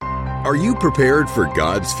Are you prepared for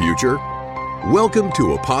God's future? Welcome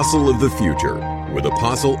to Apostle of the Future with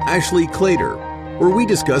Apostle Ashley Clater, where we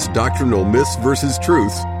discuss doctrinal myths versus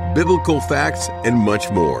truths, biblical facts, and much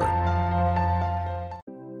more.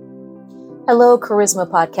 Hello, Charisma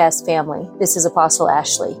Podcast family. This is Apostle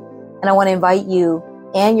Ashley, and I want to invite you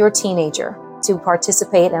and your teenager to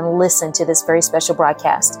participate and listen to this very special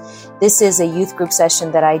broadcast. This is a youth group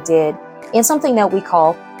session that I did in something that we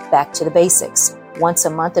call Back to the Basics. Once a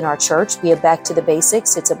month in our church, we have Back to the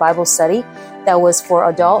Basics. It's a Bible study that was for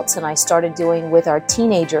adults, and I started doing with our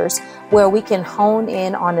teenagers, where we can hone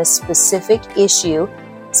in on a specific issue,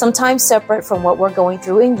 sometimes separate from what we're going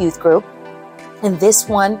through in youth group. And this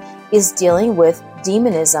one is dealing with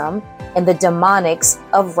demonism and the demonics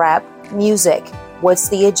of rap music. What's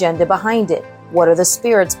the agenda behind it? What are the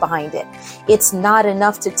spirits behind it? It's not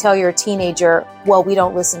enough to tell your teenager, well, we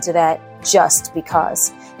don't listen to that just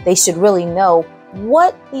because. They should really know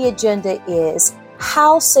what the agenda is,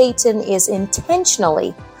 how Satan is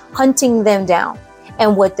intentionally hunting them down,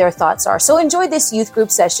 and what their thoughts are. So enjoy this youth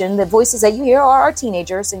group session. The voices that you hear are our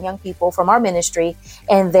teenagers and young people from our ministry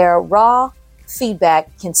and their raw feedback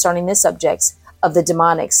concerning the subjects of the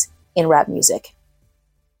demonics in rap music.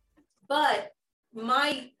 But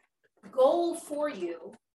my goal for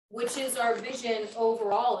you, which is our vision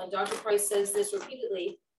overall, and Dr. Price says this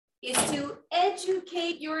repeatedly, is to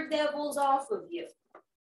educate your devils off of you.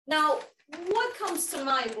 Now, what comes to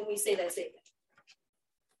mind when we say that statement?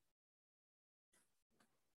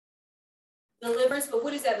 Deliverance, but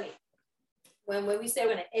what does that mean? When we say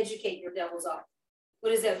we're going to educate your devils off,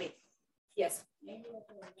 what does that mean? Yes?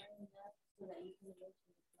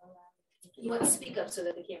 You want to speak up so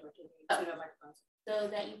that the camera can hear you. So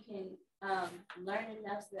that you can learn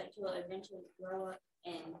enough so that you will eventually grow up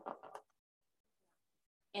and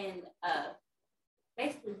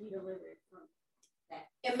basically be delivered from that.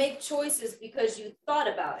 And make choices because you thought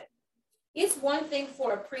about it. It's one thing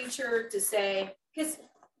for a preacher to say, because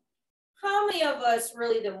how many of us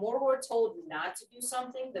really, the more we're told not to do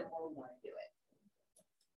something, the more we want to do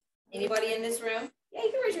it? Anybody in this room? Yeah,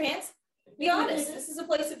 you can raise your hands. Be honest. This is a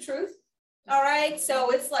place of truth. All right.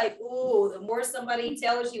 So it's like, ooh, the more somebody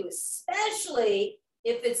tells you, especially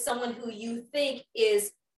if it's someone who you think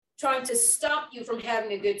is trying to stop you from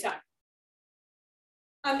having a good time.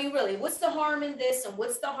 I mean, really, what's the harm in this and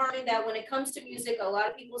what's the harm in that? When it comes to music, a lot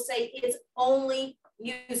of people say it's only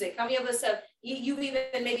music. How many of us have, you've even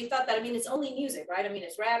maybe thought that? I mean, it's only music, right? I mean,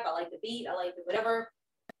 it's rap. I like the beat. I like the whatever.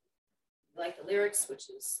 I like the lyrics,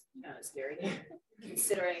 which is kind of scary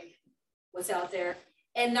considering what's out there.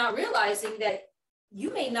 And not realizing that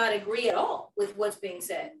you may not agree at all with what's being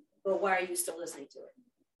said, but why are you still listening to it?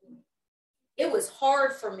 It was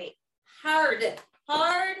hard for me, hard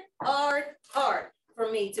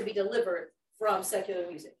for me to be delivered from secular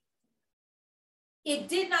music. It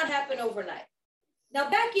did not happen overnight. Now,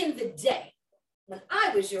 back in the day, when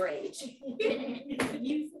I was your age,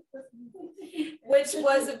 which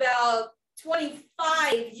was about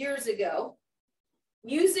 25 years ago,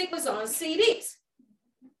 music was on CDs.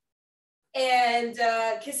 And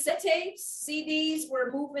cassette tapes, CDs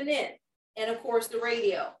were moving in. And of course, the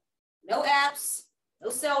radio. No apps, no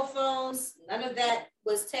cell phones, none of that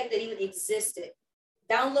was tech that even existed.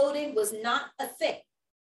 Downloading was not a thing.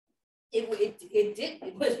 It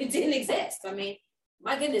didn't exist. I mean,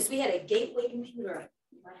 my goodness, we had a gateway computer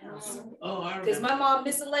in my house. Oh, I remember. Because my mom,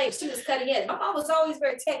 Miss Elaine, she was cutting edge. My mom was always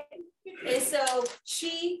very techy. And so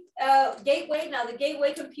she, Gateway, now the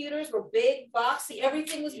Gateway computers were big, boxy.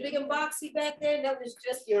 Everything was big and boxy back then. That was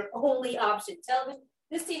just your only option. Television.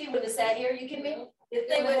 This TV would have sat here. You kidding me? This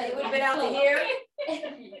thing would have been out to here.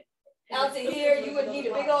 Out to here. You would need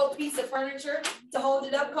a big old piece of furniture to hold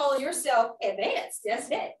it up, calling yourself advanced. That's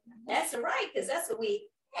it. That's right, because that's what we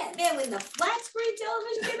had. Then when the flat screen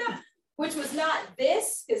television came out, which was not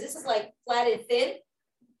this, because this is like flat and thin.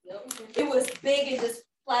 It was big and just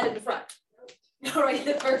flat in the front. All right,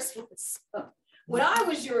 the first one. So when I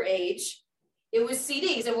was your age, it was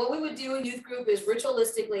CDs. And what we would do in youth group is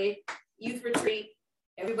ritualistically, youth retreat,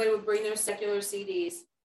 everybody would bring their secular CDs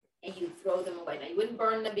and you'd throw them away. Now, you wouldn't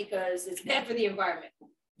burn them because it's bad for the environment.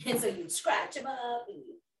 And so you'd scratch them up and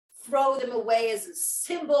you'd throw them away as a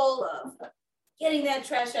symbol of getting that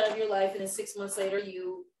trash out of your life. And then 6 months later,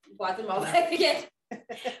 you bought them all back again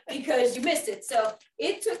because you missed it. So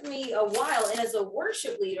it took me a while. And as a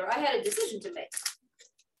worship leader, I had a decision to make.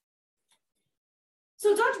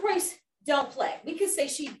 So Dr. Price don't play. We could say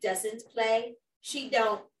she doesn't play. She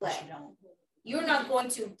don't play. You're not going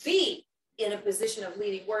to be in a position of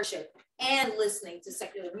leading worship and listening to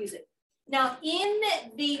secular music. Now, in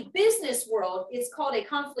the business world, it's called a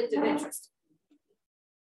conflict of interest.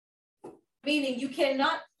 meaning you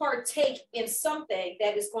cannot partake in something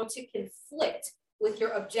that is going to conflict with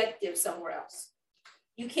your objective somewhere else.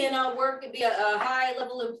 You cannot be a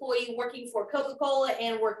high-level employee working for Coca-Cola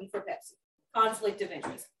and working for Pepsi. Conflict of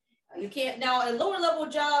interest. You can't, now in lower-level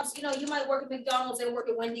jobs, you might work at McDonald's and work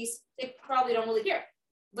at Wendy's. They probably don't really care.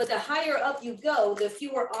 But the higher up you go, the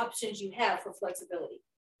fewer options you have for flexibility.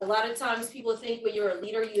 A lot of times people think when you're a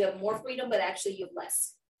leader, you have more freedom, but actually you have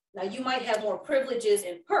less. Now you might have more privileges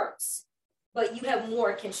and perks, but you have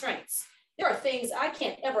more constraints. There are things I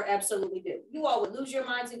can't ever absolutely do. You all would lose your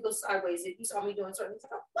minds and go sideways if you saw me doing certain things.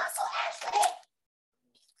 Apostle Ashley!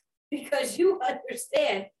 Because you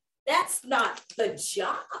understand that's not the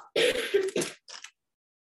job. And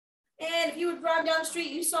if you would drive down the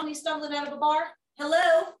street, you saw me stumbling out of a bar.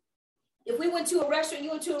 Hello? If we went to a restaurant,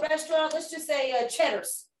 you went to a restaurant, let's just say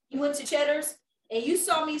Cheddar's. You went to Cheddar's and you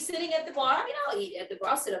saw me sitting at the bar. I mean, I'll eat at the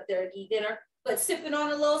bar. I'll sit up there and eat dinner, but sipping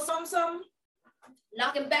on a little something,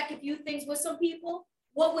 knocking back a few things with some people.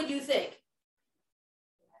 What would you think?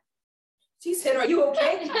 She said, are you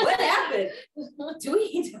okay? What happened? Do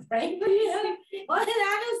we need to pray for you? What?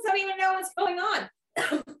 I just don't even know what's going on.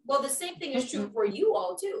 Well, the same thing is true for you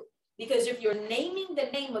all too. Because if you're naming the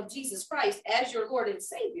name of Jesus Christ as your Lord and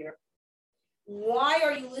Savior, why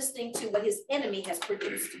are you listening to what his enemy has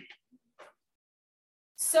produced?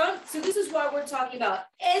 So this is why we're talking about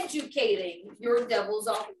educating your devils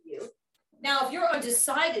off of you. Now, if you're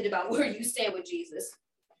undecided about where you stand with Jesus,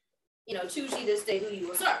 choose ye this day who you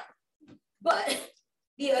will serve. But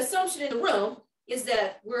the assumption in the room is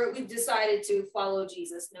that we've decided to follow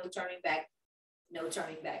Jesus. No turning back. No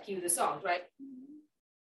turning back. Cue the songs, right?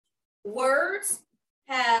 Words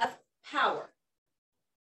have power,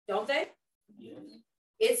 don't they?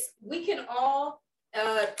 Yes. We can all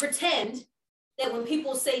pretend that when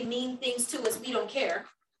people say mean things to us, we don't care.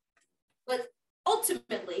 But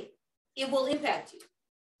ultimately, it will impact you.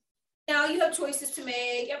 Now, you have choices to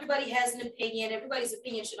make. Everybody has an opinion. Everybody's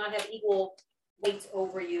opinion should not have equal weight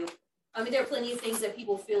over you. I mean, there are plenty of things that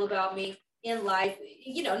people feel about me in life,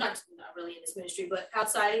 not really in this ministry, but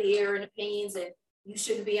outside of here, and opinions, and you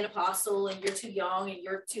shouldn't be an apostle, and you're too young, and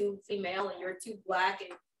you're too female, and you're too black, and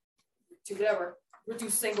you're too whatever, you're too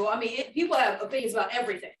single. I mean, people have opinions about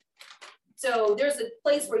everything. So there's a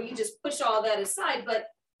place where you just push all that aside, but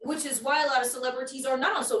which is why a lot of celebrities are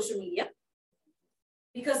not on social media,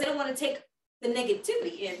 because they don't want to take the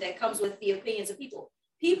negativity in that comes with the opinions of people.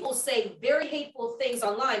 People say very hateful things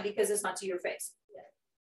online because it's not to your face.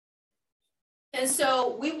 And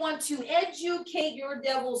so we want to educate your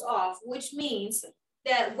devils off, which means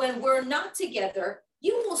that when we're not together,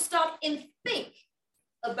 you will stop and think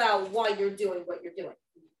about why you're doing what you're doing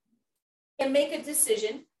and make a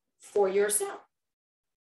decision for yourself.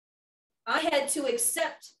 I had to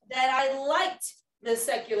accept that I liked the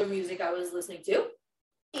secular music I was listening to,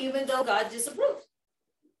 even though God disapproved.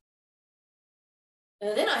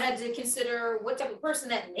 And then I had to consider what type of person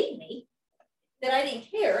that made me, that I didn't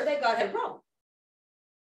care that God had a problem.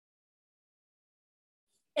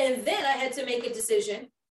 And then I had to make a decision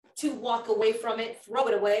to walk away from it, throw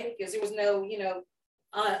it away, because there was no,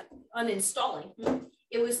 uninstalling.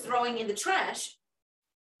 It was throwing in the trash.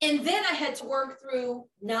 And then I had to work through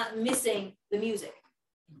not missing the music,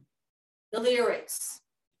 the lyrics.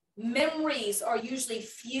 Memories are usually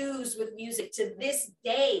fused with music to this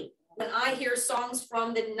day. When I hear songs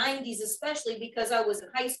from the 90s, especially because I was in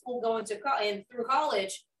high school going to and through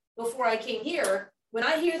college before I came here, when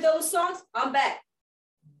I hear those songs, I'm back.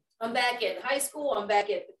 I'm back at high school. I'm back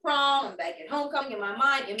at the prom. I'm back at homecoming. And my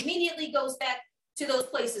mind immediately goes back to those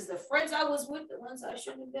places, the friends I was with, the ones I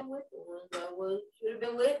shouldn't have been with, the ones I should have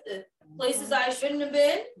been with, the places I shouldn't have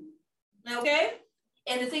been, okay?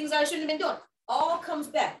 And the things I shouldn't have been doing. All comes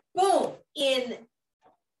back, boom, in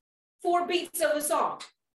 4 beats of a song.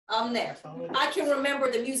 I'm there. I can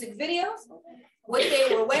remember the music videos, what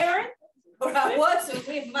they were wearing, where I was,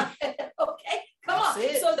 okay? Come on.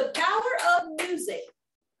 So the power of music,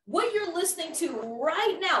 what you're listening to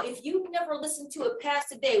right now, if you've never listened to it past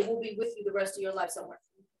today, will be with you the rest of your life somewhere.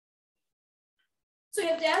 So you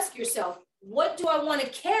have to ask yourself, what do I want to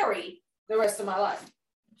carry the rest of my life?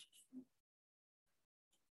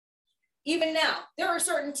 Even now, there are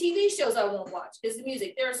certain TV shows I won't watch because of the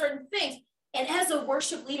music. There are certain things. And as a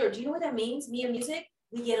worship leader, do you know what that means? Me and music,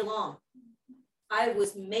 we get along. I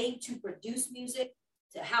was made to produce music,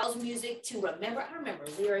 to house music, to remember. I remember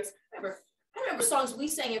lyrics. I remember songs we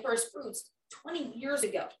sang in First Fruits 20 years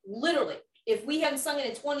ago. Literally, if we haven't sung it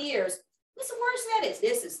in 20 years, what's the worst that is?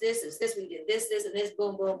 This, we did this, and this,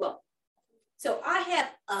 boom, boom, boom. So I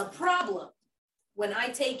have a problem when I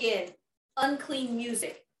take in unclean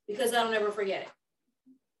music because I don't ever forget it.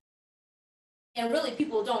 And really,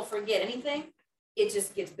 people don't forget anything. It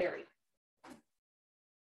just gets buried.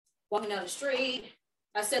 Walking down the street.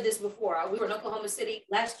 I said this before. We were in Oklahoma City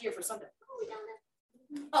last year for something.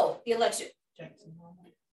 Oh, the election.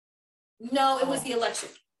 No, it was the election.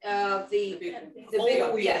 The big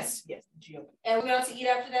one. Yes. And we went out to eat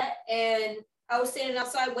after that. And I was standing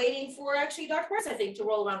outside waiting for actually Dr. Price, I think, to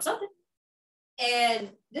roll around something. And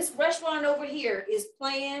this restaurant over here is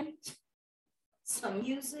playing some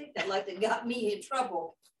music that got me in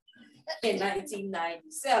trouble in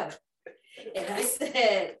 1997. And I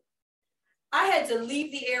said, I had to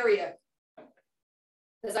leave the area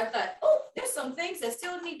because I thought, oh, there's some things that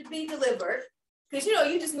still need to be delivered. Because,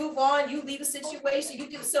 you just move on, you leave a situation, you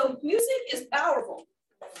do. So music is powerful.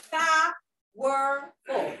 Powerful.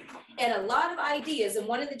 And a lot of ideas. And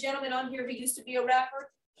one of the gentlemen on here who used to be a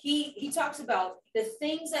rapper, he talks about the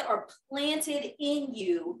things that are planted in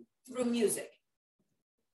you through music.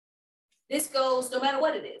 This goes no matter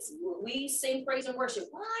what it is. We sing praise and worship.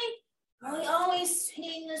 Why are we always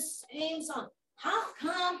singing the same song? How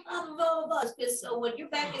come above us? Because so when your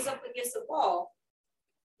back is up against the wall,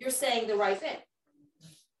 you're saying the right thing.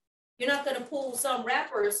 You're not going to pull some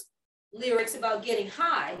rapper's lyrics about getting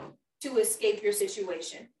high to escape your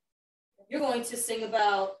situation. You're going to sing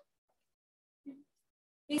about,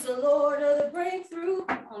 he's the Lord of the breakthrough.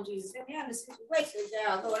 Oh, Jesus, let me have a situation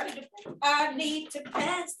now, Lord. I need to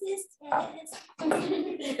pass this test.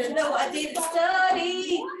 No, I didn't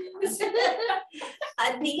study.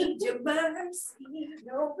 I need your mercy.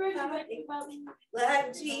 Nobody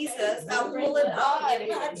like Jesus. I'm pulling on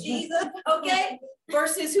like Jesus. Okay?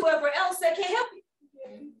 Versus whoever else that can't help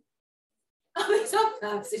you. I mean,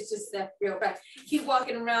 sometimes it's just that real bad. Keep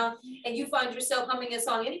walking around and you find yourself humming a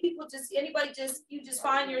song. You just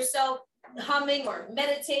find yourself humming or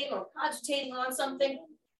meditating or cogitating on something.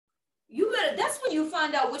 That's when you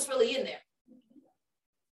find out what's really in there.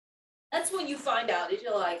 That's when you find out that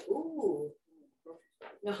you're like, ooh,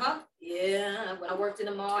 yeah. When I worked in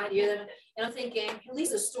the mall, I'd hear them, and I'm thinking, at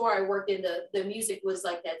least the store I worked in, the music was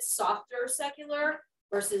like that softer secular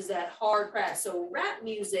versus that hard crass. So rap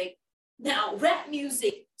music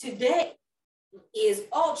today is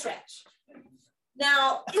all trash.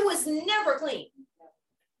 Now, it was never clean.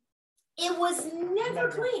 It was never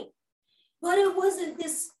clean, but it wasn't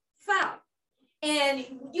this foul. And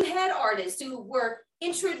you had artists who were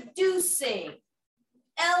introducing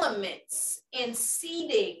elements and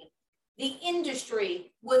seeding the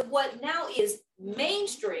industry with what now is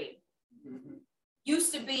mainstream.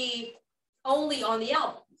 Used to be only on the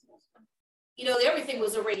album. Everything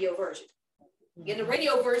was a radio version. And the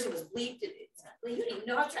radio version was bleeped. You didn't even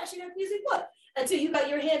know how trashy that music was until you got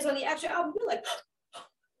your hands on the actual album. You're like,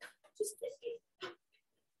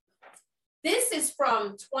 this is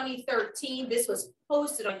from 2013. This was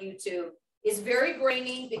posted on YouTube. It's very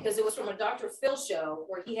grainy because it was from a Dr. Phil show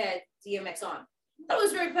where he had DMX on. That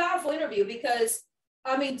was a very powerful interview because,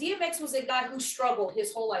 DMX was a guy who struggled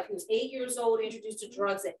his whole life. He was 8 years old, introduced to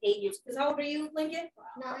drugs at 8 years. Because how old are you, Lincoln?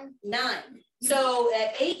 9. So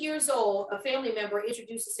at 8 years old, a family member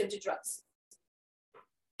introduces him to drugs.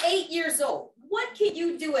 8 years old. What can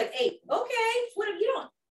you do at 8? Okay, what have you done?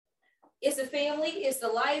 It's the family, it's the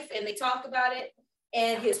life, and they talk about it.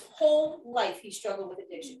 And his whole life, he struggled with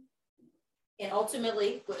addiction. And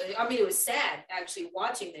ultimately, it was sad actually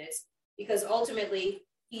watching this because ultimately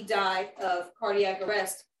he died of cardiac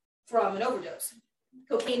arrest from an overdose,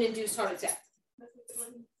 cocaine-induced heart attack.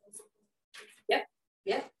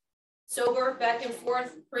 Yeah. Sober, back and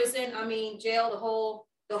forth, prison, jail,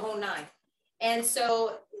 the whole nine. And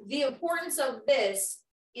so the importance of this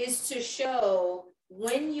is to show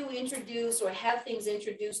when you introduce or have things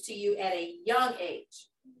introduced to you at a young age,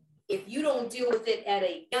 if you don't deal with it at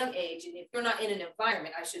a young age, and if you're not in an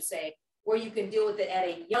environment, I should say, where you can deal with it at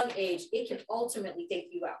a young age, it can ultimately take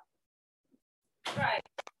you out. Right.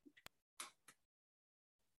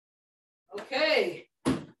 Okay.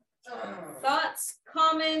 Thoughts,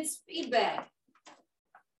 comments, feedback.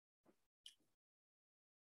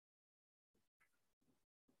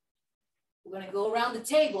 We're going to go around the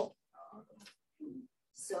table.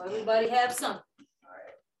 So everybody have some.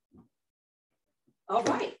 All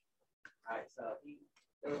right. All right, so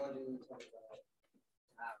we're going to do something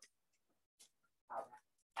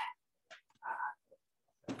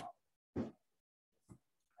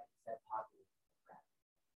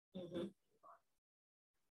Mm-hmm.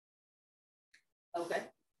 Okay.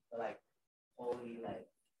 So like holy, like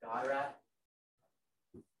God rap.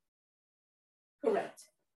 Correct.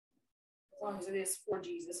 As long as it is for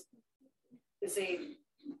Jesus.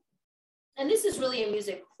 And this is really in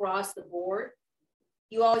music across the board.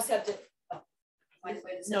 You always have to.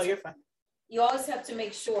 No, you're fine. you always have to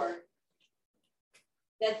make sure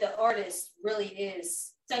that the artist really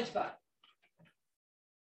is sanctified.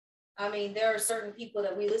 I mean, there are certain people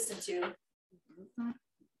that we listen to,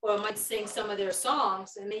 or might sing some of their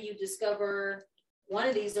songs, and then you discover one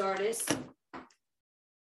of these artists,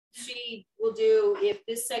 she will do, if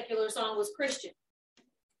this secular song was Christian,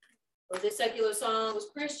 or this secular song was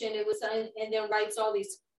Christian, it was, and then writes all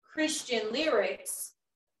these Christian lyrics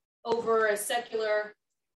over a secular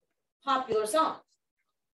popular song.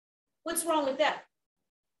 What's wrong with that?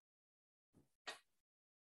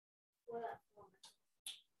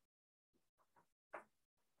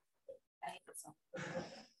 I hate this song.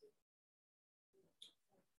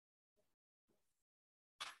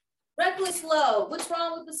 Reckless Love. What's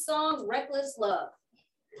wrong with the song Reckless Love?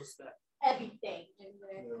 What's that? Everything.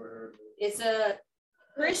 It's a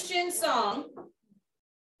Christian song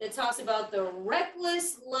that talks about the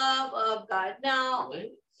reckless love of God. Now,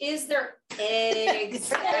 is there is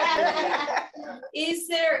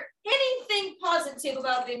there anything positive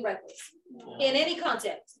about being reckless in any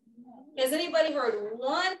context? Has anybody heard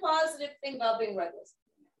one positive thing about being reckless?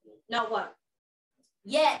 Not one.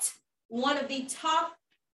 Yet, one of the top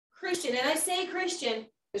Christian, and I say Christian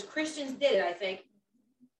because Christians did it, I think,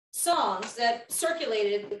 songs that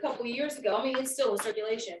circulated a couple of years ago, I mean, it's still in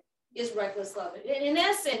circulation, is Reckless Love. And in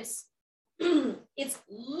essence, it's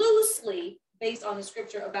loosely based on the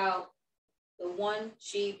scripture about the one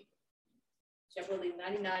sheep, shepherd will leave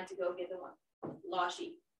 99 to go get the one lost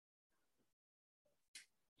sheep.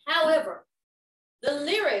 However, the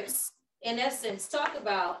lyrics, in essence, talk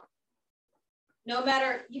about no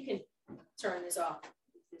matter, you can turn this off.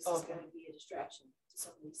 This is going to be a distraction to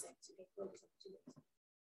some of these things. You can focus on two things.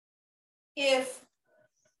 If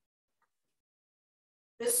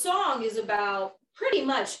the song is about pretty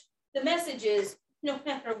much the message is no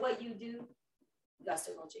matter what you do, God's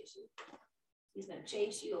still gonna chase you. He's gonna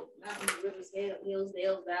chase you over mountains, rivers, hills,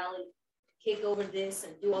 dales, valley, kick over this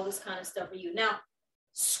and do all this kind of stuff for you. Now,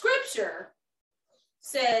 scripture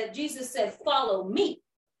said, Jesus said, follow me.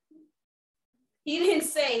 He didn't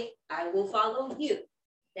say, I will follow you.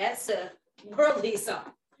 That's a worldly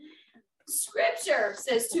song. Scripture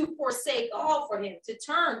says to forsake all for him, to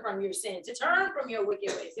turn from your sin, to turn from your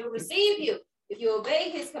wicked ways. He'll receive you if you obey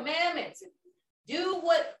his commandments. Do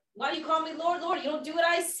what, why do you call me Lord, Lord? You don't do what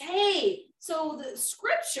I say. So the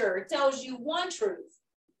scripture tells you one truth,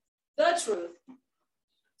 the truth,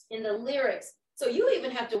 in the lyrics. So you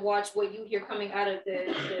even have to watch what you hear coming out of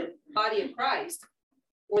the body of Christ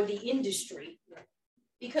or the industry,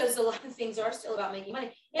 because a lot of things are still about making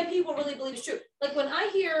money. And people really believe it's true. Like when I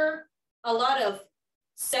hear a lot of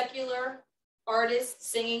secular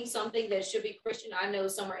artists singing something that should be Christian, I know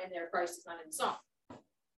somewhere in there Christ is not in the song.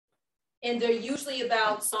 And they're usually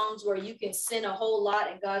about songs where you can sin a whole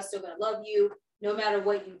lot and God's still going to love you. No matter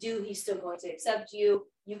what you do, he's still going to accept you.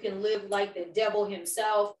 You can live like the devil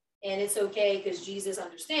himself, and it's okay because Jesus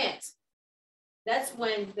understands. That's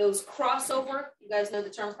when those crossover, you guys know the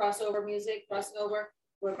term crossover music, crossing over,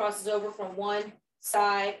 where it crosses over from one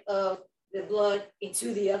side of the blood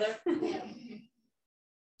into the other.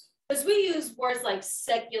 Because we use words like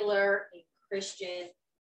secular and Christian,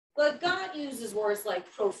 but God uses words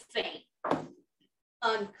like profane,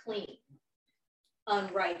 unclean,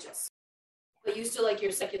 unrighteous. But you still like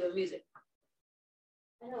your secular music?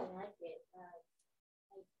 I don't like it.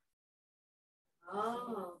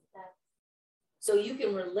 Oh. So you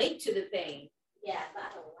can relate to the pain. Yeah, but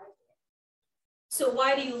I don't like it. So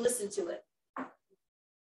why do you listen to it?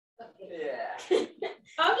 Yeah.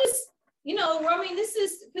 I'm just, I mean, this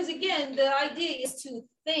is, because again, the idea is to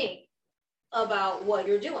think about what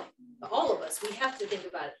you're doing. All of us, we have to think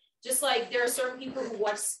about it. Just like there are certain people who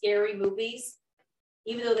watch scary movies,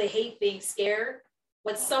 even though they hate being scared,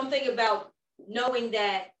 but something about knowing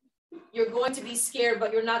that you're going to be scared,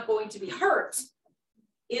 but you're not going to be hurt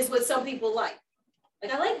is what some people like.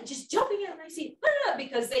 Like I like just jumping in and I see,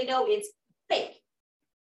 because they know it's fake,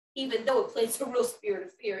 even though it plays a real spirit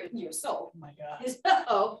of fear in your soul. Oh my God.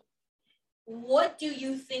 So, what do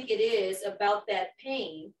you think it is about that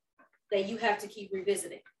pain that you have to keep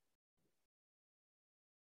revisiting?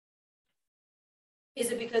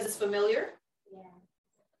 Is it because it's familiar? Yeah.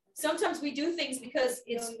 Sometimes we do things because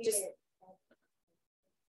it's just.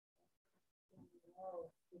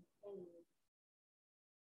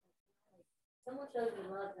 Someone shows me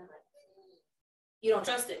love, and I'm like, You don't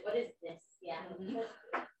trust it. what is this? Yeah.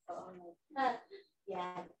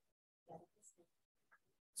 Yeah.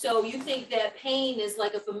 So you think that pain is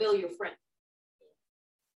like a familiar friend.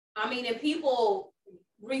 I mean, and people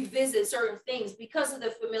revisit certain things because of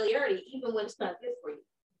the familiarity, even when it's not good for you.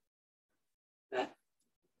 Okay.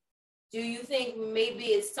 Do you think maybe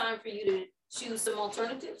it's time for you to choose some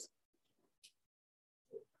alternatives?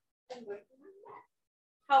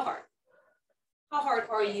 How hard? How hard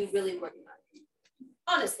are you really working on it?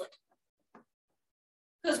 Honestly.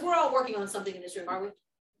 Because we're all working on something in this room, aren't we?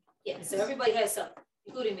 Yeah, so everybody has something,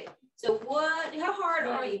 including me. So how hard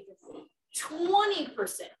are you?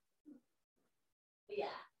 20%. Yeah.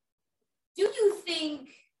 Do you think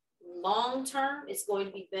long term it's going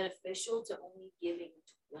to be beneficial to only giving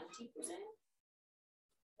 20%?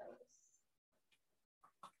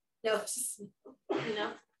 No, you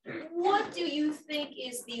know. What do you think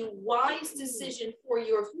is the wise decision for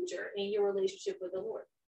your future in your relationship with the Lord?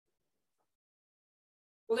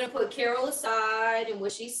 We're going to put Carol aside and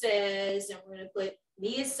what she says, and we're going to put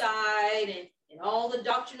me aside and all the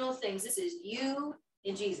doctrinal things. This is you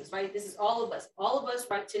and Jesus, right? This is all of us. All of us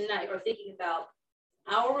right tonight are thinking about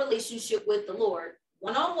our relationship with the Lord,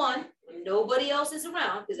 one-on-one, when nobody else is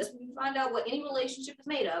around, because that's when you find out what any relationship is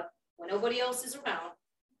made of, when nobody else is around.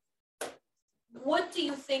 What do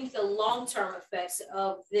you think the long-term effects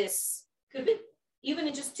of this could be, even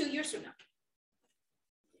in just 2 years from now?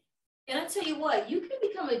 And I tell you what, you can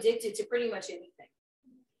become addicted to pretty much anything.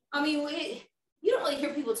 I mean, you don't really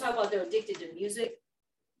hear people talk about they're addicted to music,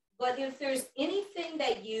 but if there's anything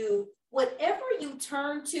that whatever you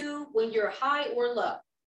turn to when you're high or low,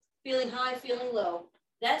 feeling high, feeling low,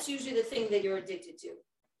 that's usually the thing that you're addicted to.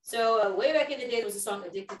 So way back in the day, there was a song,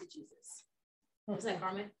 Addicted to Jesus. What's that,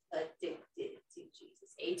 Carmen? Addicted to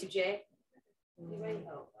Jesus. A to J. Anybody?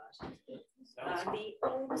 Oh, gosh. I'm the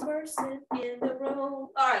oldest person in the room.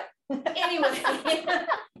 All right. Anyway,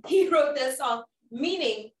 he wrote that song,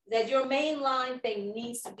 meaning that your mainline thing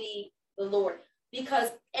needs to be the Lord, because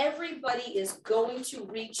everybody is going to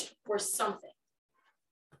reach for something.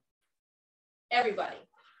 Everybody.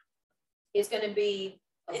 It's going to be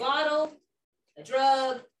a bottle, a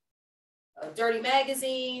drug, a dirty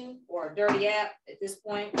magazine, or a dirty app at this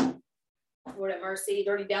point. Lord have mercy,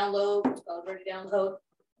 dirty download, it's called dirty download,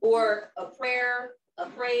 or a prayer, a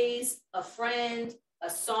praise, a friend, a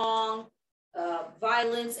song,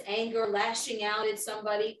 violence, anger, lashing out at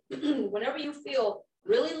somebody. Whenever you feel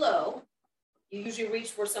really low, you usually reach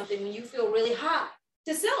for something when you feel really high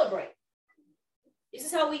to celebrate. This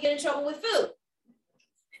is how we get in trouble with food.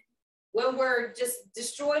 When we're just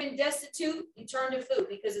destroyed and destitute, you turn to food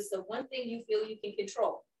because it's the one thing you feel you can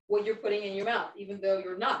control, what you're putting in your mouth, even though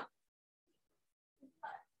you're not.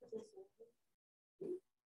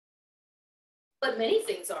 But many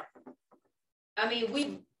things are. I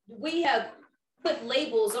mean, we have put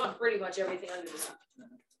labels on pretty much everything under the sun.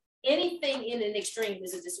 Anything in an extreme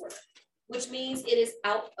is a disorder, which means it is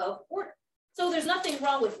out of order. So there's nothing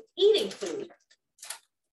wrong with eating food,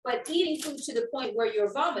 but eating food to the point where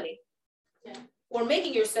you're vomiting, or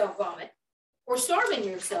making yourself vomit, or starving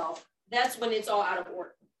yourself, that's when it's all out of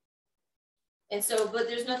order. And so, but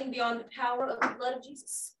there's nothing beyond the power of the blood of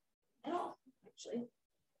Jesus at all, actually.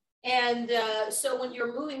 And so when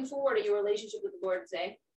you're moving forward in your relationship with the Lord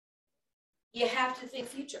today, you have to think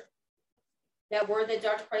future. That word that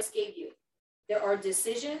Dr. Price gave you. There are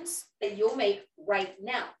decisions that you'll make right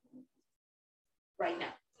now. Right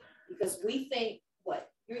now. Because we think, what?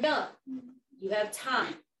 You're young. You have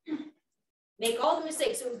time. Make all the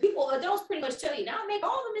mistakes. So adults pretty much tell you, now make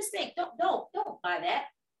all the mistakes. Don't buy that.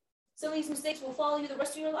 Some of these mistakes will follow you the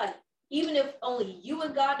rest of your life, even if only you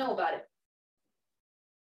and God know about it.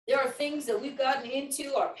 There are things that we've gotten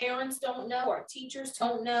into, our parents don't know, our teachers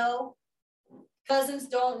don't know, cousins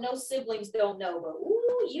don't know, siblings don't know, but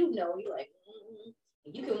ooh, you know, you're like,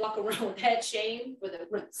 you can walk around with that shame for the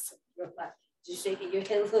rest of your life. Just shaking your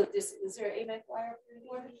head. Look, is there an amen choir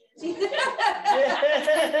for you?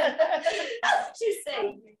 She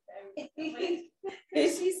said,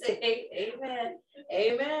 she said, hey, amen,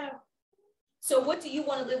 amen. So what do you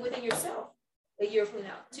want to live within yourself a year from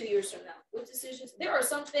now, 2 years from now? What decisions? There are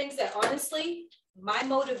some things that honestly, my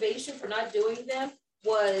motivation for not doing them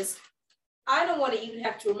was, I don't want to even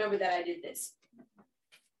have to remember that I did this.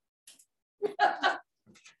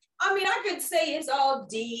 I mean, I could say it's all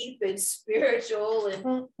deep and spiritual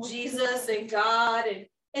and Jesus and God,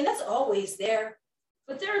 and that's always there.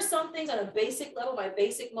 But there are some things on a basic level, my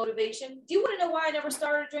basic motivation. Do you want to know why I never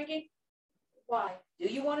started drinking? Why? Do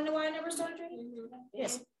you want to know why I never started drinking? Mm-hmm.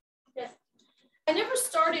 Yes. Yes. I never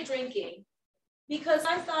started drinking because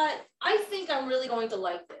I thought, I think I'm really going to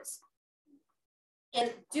like this.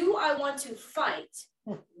 And do I want to fight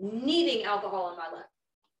needing alcohol in my life?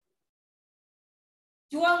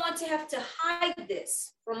 Do I want to have to hide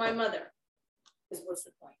this from my mother? Because what's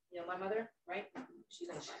the point? You know, my mother, right? She's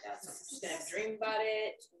going to find out something. She's going to have a dream about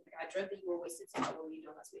it. I dreamt that you were wasted. So what were you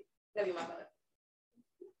doing last week? That'd be my mother.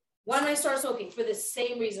 Why did I start smoking? For the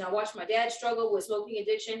same reason. I watched my dad struggle with smoking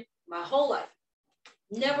addiction my whole life.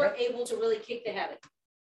 Never able to really kick the habit.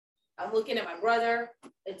 I'm looking at my brother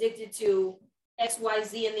addicted to X, Y,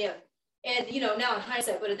 Z, and the other. And, you know, now in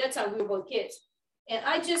hindsight, but at that time we were both kids. And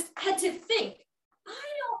I just had to think,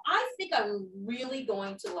 I think I'm really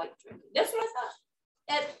going to like drinking. That's what I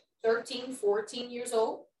thought. At 13, 14 years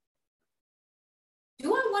old,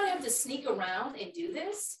 do I want to have to sneak around and do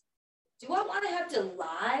this? Do I want to have to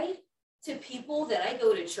lie to people that I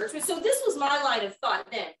go to church with? So this was my line of thought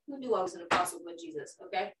then. Who knew I was an apostle with Jesus,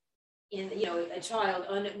 okay? In, you know, a child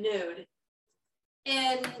unknown.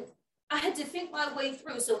 And I had to think my way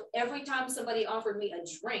through. So every time somebody offered me a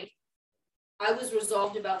drink, I was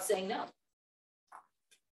resolved about saying no.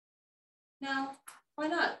 No, why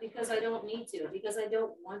not? Because I don't need to, because I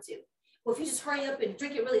don't want to. Well, if you just hurry up and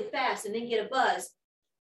drink it really fast and then get a buzz,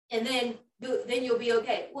 and then you'll be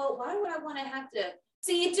okay. Well, why would I want to have to?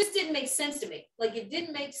 See, it just didn't make sense to me. Like, it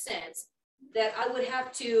didn't make sense that I would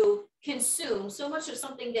have to consume so much of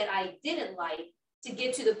something that I didn't like to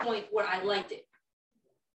get to the point where I liked it.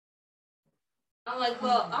 I'm like,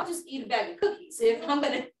 well, I'll just eat a bag of cookies if I'm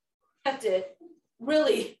going to have to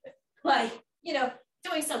really, like, you know,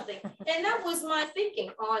 doing something. And that was my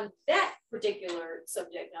thinking on that particular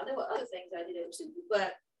subject. Now, there were other things I did too,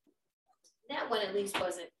 but that one at least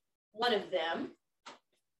wasn't one of them.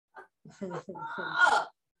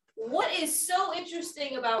 What is so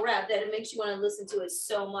interesting about rap that it makes you want to listen to it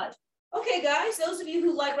so much? Okay, guys, those of you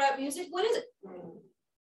who like rap music, what is it?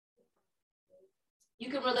 You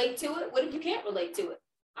can relate to it. What if you can't relate to it?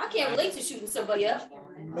 I can't relate to shooting somebody up.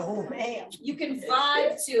 No, ma'am. You can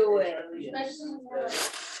vibe to it. Especially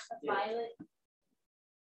violent.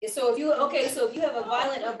 So if you have a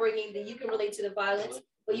violent upbringing, then you can relate to the violence,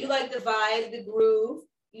 but you like the vibe, the groove.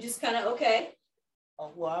 You just kind of, okay.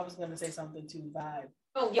 Oh, well, I was going to say something to vibe.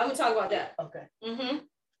 Oh, yeah, I'm going to talk about that. Okay. Mm-hmm.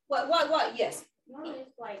 What? Yes. No,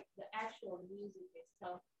 it's like the actual music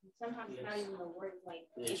itself. Sometimes it's not even the words, like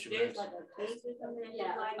if there's like a bass or something.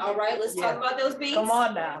 Yeah. All right, let's talk about those beats. Come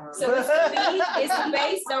on now. So it's the beat, it's the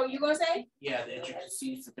bass. So you gonna say? Yeah, the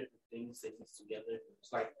intricacies of different things they put together.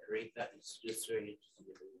 It's like great that it's just very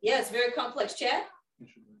interesting. Yeah, it's very complex. Chad?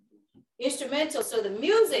 Instrumental. So the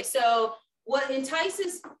music. So what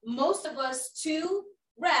entices most of us to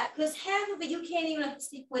rap, because half of it you can't even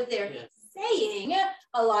speak what they're saying.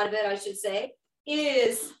 A lot of it, I should say,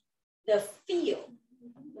 is the feel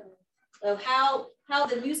of how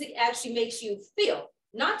the music actually makes you feel,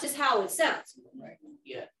 not just how it sounds. Right.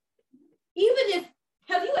 Yeah. Even if,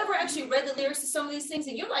 have you ever actually read the lyrics to some of these things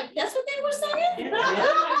and you're like, that's what they were saying?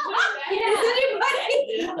 Is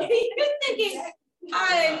anybody you're thinking,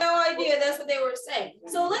 I had no idea that's what they were saying.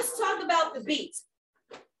 So let's talk about the beats.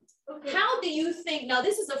 How do you think, now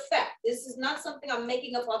this is a fact, this is not something I'm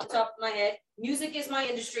making up off the top of my head. Music is my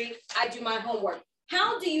industry, I do my homework.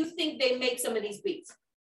 How do you think they make some of these beats?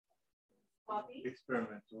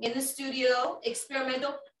 Experimental. In the studio,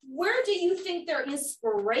 experimental. Where do you think their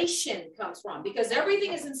inspiration comes from? Because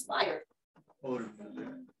everything is inspired. Older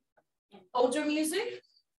music. Older music?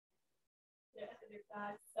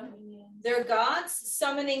 Their gods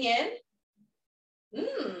summoning in?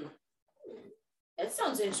 That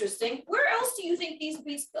sounds interesting. Where else do you think these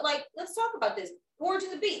beats, like, let's talk about this. Origin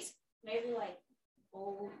of the beats. Maybe like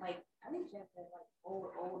old, like, I think Jeff said like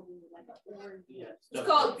old, like an old. Yeah. It's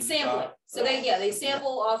called sampling. So they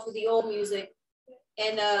sample off of the old music.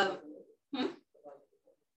 And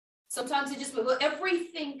sometimes it just, well,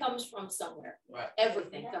 everything comes from somewhere. Right.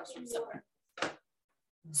 Everything comes from somewhere.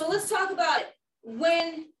 So let's talk about it.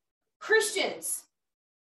 When Christians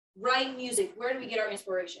write music, where do we get our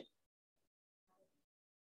inspiration?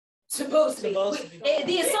 Supposed to be.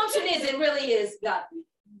 The assumption is it really is God.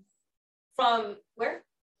 From where?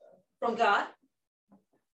 From God.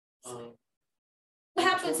 What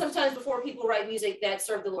happens sometimes before people write music that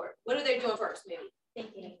serve the Lord? What are they doing first? Maybe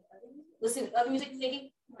Thinking. listen to other music,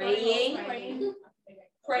 thinking, praying.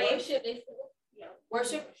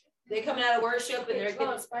 Worship. They're coming out of worship and they're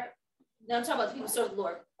getting inspired. No, I'm talking about people who serve the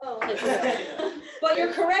Lord. Oh. But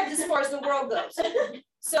you're correct as far as the world goes.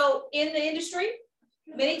 So in the industry,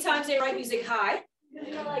 many times they write music high.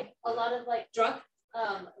 You know, like a lot of like Drunk.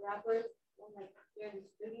 Rappers when like they're in the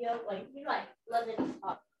studio, like you know, like London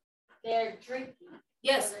pop, they're drinking.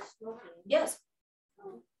 Yes. Or they're smoking. Yes.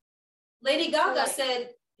 Lady Gaga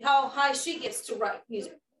said how high she gets to write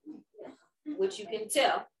music, which you can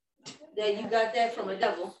tell that you got that from a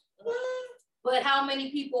devil. But how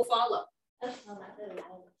many people follow?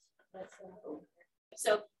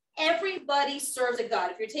 So everybody serves a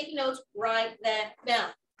God. If you're taking notes, write that down.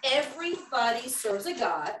 Everybody serves a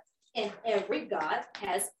God. And every God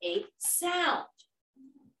has a sound.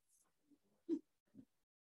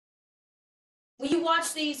 When you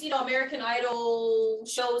watch these, American Idol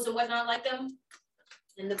shows and whatnot like them,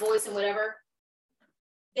 and The Voice and whatever,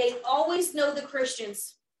 they always know the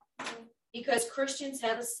Christians because Christians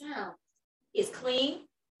have a sound. It's clean.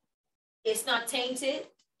 It's not tainted.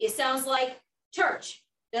 It sounds like church,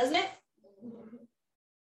 doesn't it?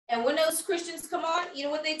 And when those Christians come on, you know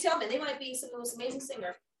what they tell me? They might be some of the most amazing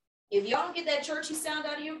singer. If y'all don't get that churchy sound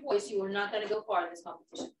out of your voice, you are not going to go far in this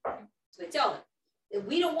competition. So they tell them. If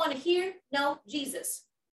we don't want to hear, no, Jesus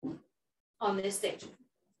on this stage.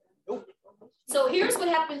 So here's what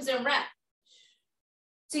happens in rap.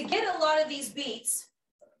 To get a lot of these beats,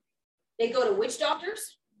 they go to witch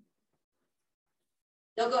doctors.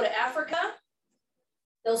 They'll go to Africa.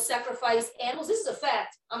 They'll sacrifice animals. This is a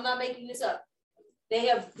fact. I'm not making this up.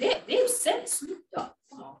 They've sent Snoop Dogg.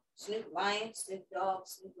 Snoop Lion, Snoop Dogg,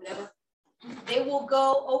 Snoop whatever. They will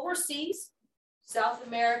go overseas, South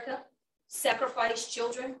America, sacrifice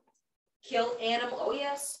children, kill animals, oh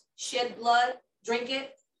yes, shed blood, drink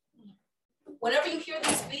it. Whenever you hear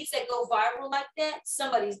these beats that go viral like that,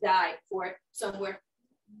 somebody's died for it somewhere.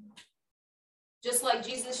 Just like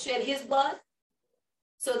Jesus shed his blood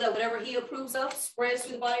so that whatever he approves of spreads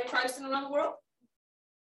through the body of Christ and around the world.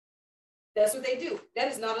 That's what they do. That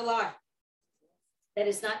is not a lie. That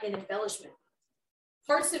is not an embellishment.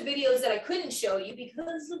 Parts of videos that I couldn't show you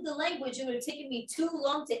because of the language, it would have taken me too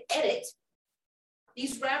long to edit.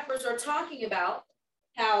 These rappers are talking about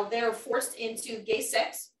how they're forced into gay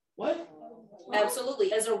sex. What?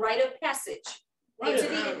 Absolutely, as a rite of passage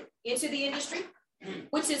into the industry,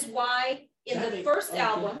 which is why in the first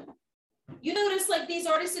album, you notice like these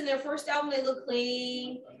artists in their first album, they look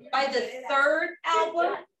clean. By the third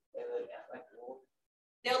album,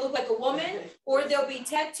 they'll look like a woman, or they'll be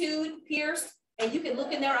tattooed, pierced, and you can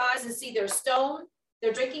look in their eyes and see they're stoned.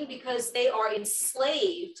 They're drinking because they are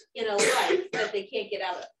enslaved in a life that they can't get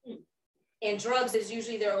out of. And drugs is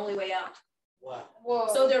usually their only way out. Wow. Whoa.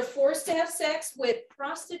 So they're forced to have sex with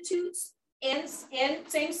prostitutes and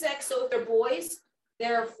same sex. So if they're boys,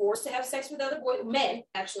 they're forced to have sex with other boys, men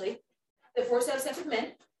actually. They're forced to have sex with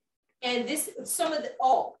men. And this,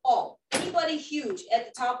 anybody huge at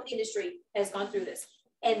the top of the industry has gone through this.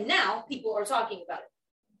 And now people are talking about it.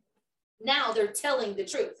 Now they're telling the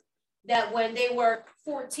truth that when they were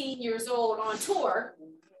 14 years old on tour,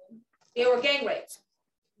 they were gang raped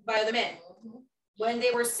by other men. When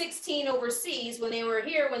they were 16 overseas, when they were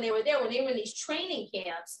here, when they were there, when they were in these training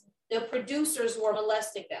camps, the producers were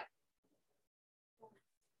molesting them.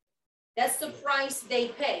 That's the price they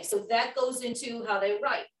pay. So that goes into how they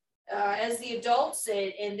write. As the adults,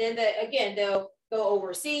 and then they'll go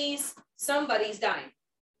overseas. Somebody's dying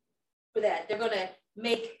for that. They're going to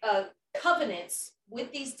make covenants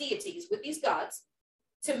with these deities, with these gods,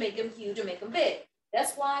 to make them huge and make them big.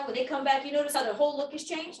 That's why when they come back, you notice how their whole look has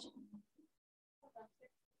changed?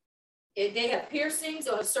 They have piercings,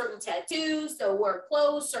 they'll have certain tattoos, they'll wear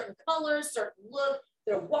clothes, certain colors, certain look,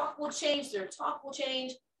 their walk will change, their talk will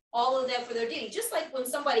change, all of that for their deity. Just like when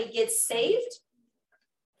somebody gets saved,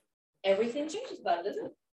 everything changes about it, doesn't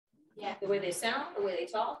it? Yeah. The way they sound, the way they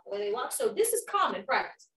talk, the way they walk. So this is common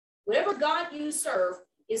practice. Whatever God you serve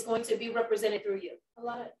is going to be represented through you. A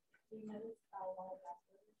lot of,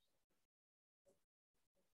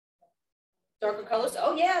 darker colors.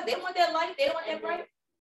 Oh yeah, they don't want that light. They don't want that bright.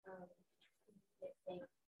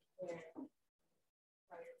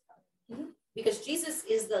 Because Jesus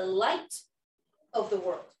is the light of the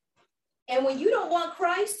world. And when you don't want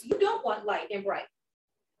Christ, you don't want light and bright.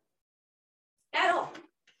 At all.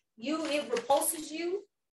 It repulses you.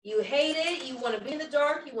 You hate it. You want to be in the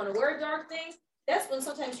dark. You want to wear dark things. That's when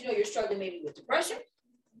sometimes you're struggling maybe with depression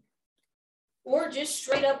or just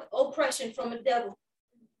straight up oppression from the devil.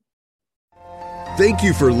 Thank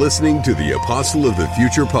you for listening to the Apostle of the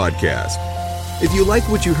Future podcast. If you like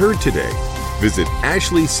what you heard today, visit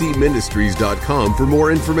ashleycministries.com for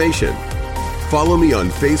more information. Follow me on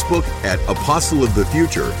Facebook at Apostle of the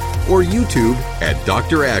Future or YouTube at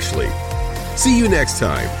Dr. Ashley. See you next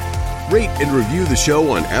time. Rate and review the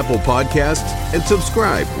show on Apple Podcasts and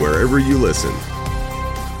subscribe wherever you listen.